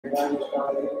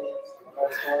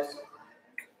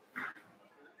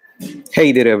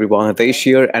Hey there, everyone. Hitesh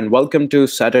here, and welcome to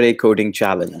Saturday Coding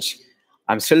Challenge.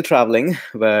 I'm still traveling,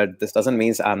 but this doesn't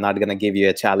mean I'm not going to give you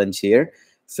a challenge here.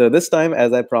 So, this time,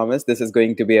 as I promised, this is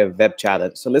going to be a web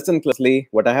challenge. So, listen closely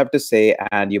what I have to say,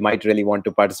 and you might really want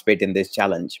to participate in this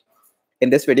challenge.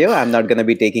 In this video, I'm not going to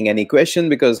be taking any question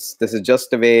because this is just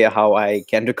the way how I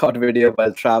can record video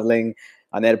while traveling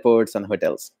on airports and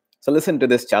hotels. So listen to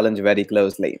this challenge very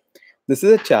closely. This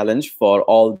is a challenge for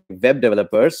all the web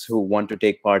developers who want to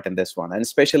take part in this one, and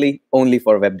especially only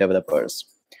for web developers.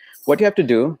 What you have to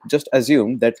do, just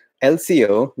assume that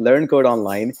LCO, Learn Code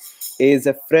Online, is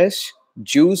a fresh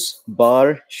juice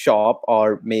bar shop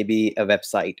or maybe a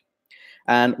website.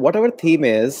 And whatever theme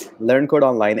is, Learn Code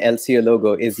Online LCO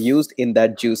logo is used in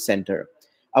that juice center.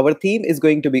 Our theme is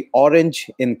going to be orange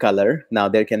in color. Now,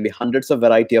 there can be hundreds of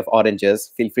variety of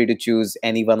oranges. Feel free to choose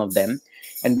any one of them.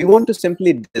 And we want to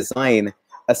simply design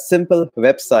a simple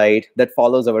website that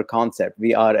follows our concept.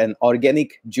 We are an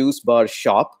organic juice bar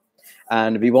shop,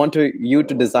 and we want you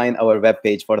to design our web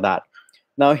page for that.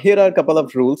 Now, here are a couple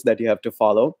of rules that you have to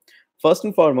follow. First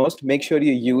and foremost, make sure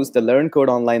you use the Learn Code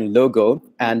Online logo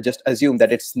and just assume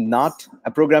that it's not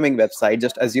a programming website.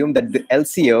 Just assume that the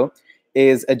LCO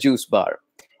is a juice bar.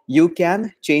 You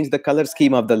can change the color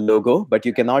scheme of the logo, but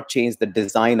you cannot change the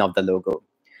design of the logo.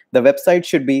 The website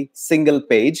should be single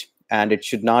page, and it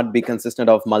should not be consistent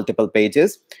of multiple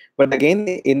pages. But again,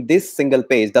 in this single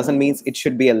page doesn't mean it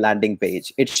should be a landing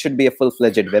page. It should be a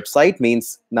full-fledged website,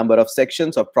 means number of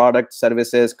sections of product,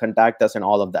 services, contact us, and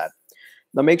all of that.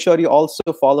 Now, make sure you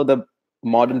also follow the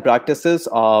modern practices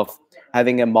of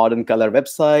having a modern color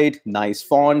website, nice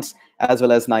fonts, as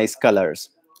well as nice colors.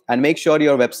 And make sure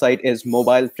your website is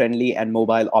mobile friendly and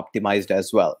mobile optimized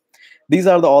as well. These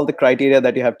are all the criteria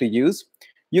that you have to use.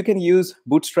 You can use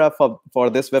Bootstrap for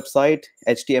this website,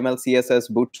 HTML, CSS,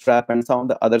 Bootstrap, and some of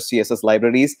the other CSS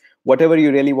libraries. Whatever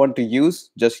you really want to use,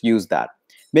 just use that.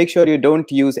 Make sure you don't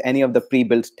use any of the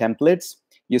pre-built templates.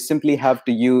 You simply have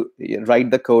to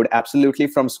write the code absolutely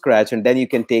from scratch, and then you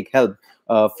can take help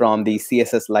from the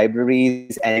CSS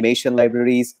libraries, animation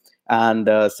libraries, and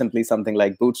simply something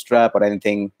like Bootstrap or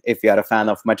anything. If you are a fan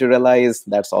of Materialize,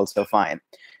 that's also fine.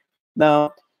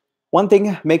 Now, one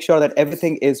thing, make sure that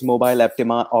everything is mobile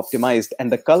optimized,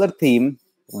 and the color theme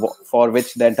for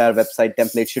which the entire website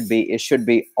template should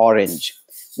be orange.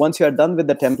 Once you are done with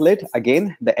the template,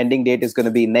 again, the ending date is going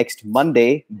to be next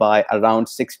Monday by around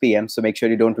 6 p.m. So make sure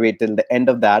you don't wait till the end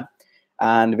of that.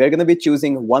 And we're going to be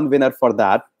choosing one winner for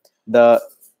that. The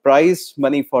prize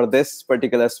money for this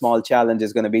particular small challenge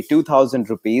is going to be 2,000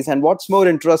 rupees. And what's more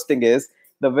interesting is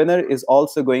the winner is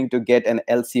also going to get an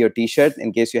LCO t-shirt.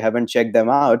 In case you haven't checked them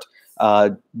out,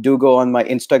 do go on my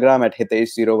Instagram at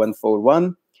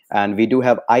Hitesh0141. And we do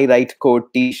have I Write Code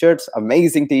t-shirts,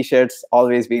 amazing t-shirts,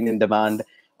 always been in demand.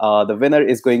 The winner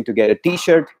is going to get a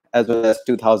t-shirt as well as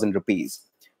 2,000 rupees.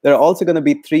 There are also going to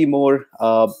be 3 more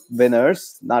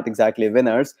winners, not exactly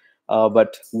winners,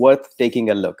 but worth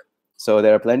taking a look. So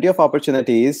there are plenty of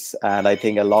opportunities, and I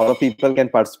think a lot of people can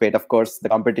participate. Of course, the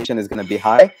competition is going to be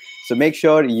high. So make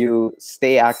sure you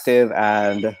stay active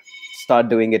and start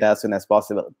doing it as soon as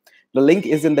possible. The link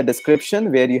is in the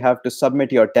description where you have to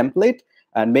submit your template,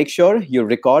 and make sure you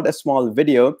record a small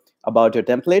video about your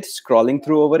template, scrolling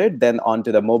through over it, then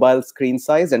onto the mobile screen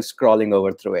size and scrolling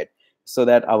over through it, so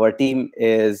that our team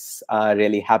is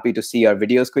really happy to see your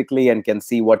videos quickly and can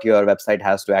see what your website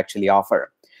has to actually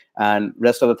offer. And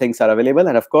rest of the things are available.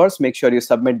 And of course, make sure you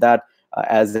submit that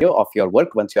as a video of your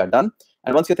work once you are done.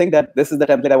 And once you think that this is the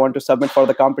template I want to submit for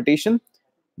the competition,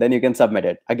 then you can submit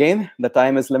it. Again, the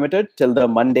time is limited till the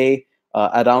Monday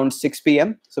around 6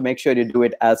 p.m. So make sure you do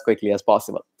it as quickly as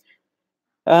possible.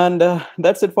 And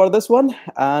that's it for this one.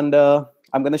 And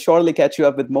I'm going to surely catch you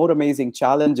up with more amazing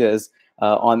challenges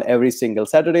on every single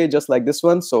Saturday, just like this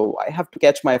one. So I have to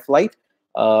catch my flight.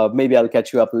 Maybe I'll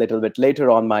catch you up a little bit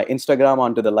later on my Instagram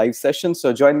onto the live session.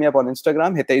 So join me up on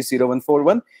Instagram,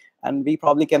 Hitesh0141, and we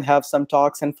probably can have some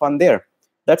talks and fun there.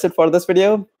 That's it for this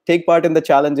video. Take part in the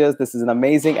challenges. This is an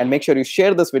amazing, and make sure you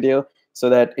share this video so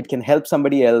that it can help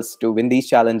somebody else to win these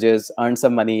challenges, earn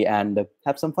some money, and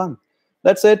have some fun.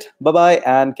 That's it. Bye-bye,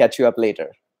 and catch you up later.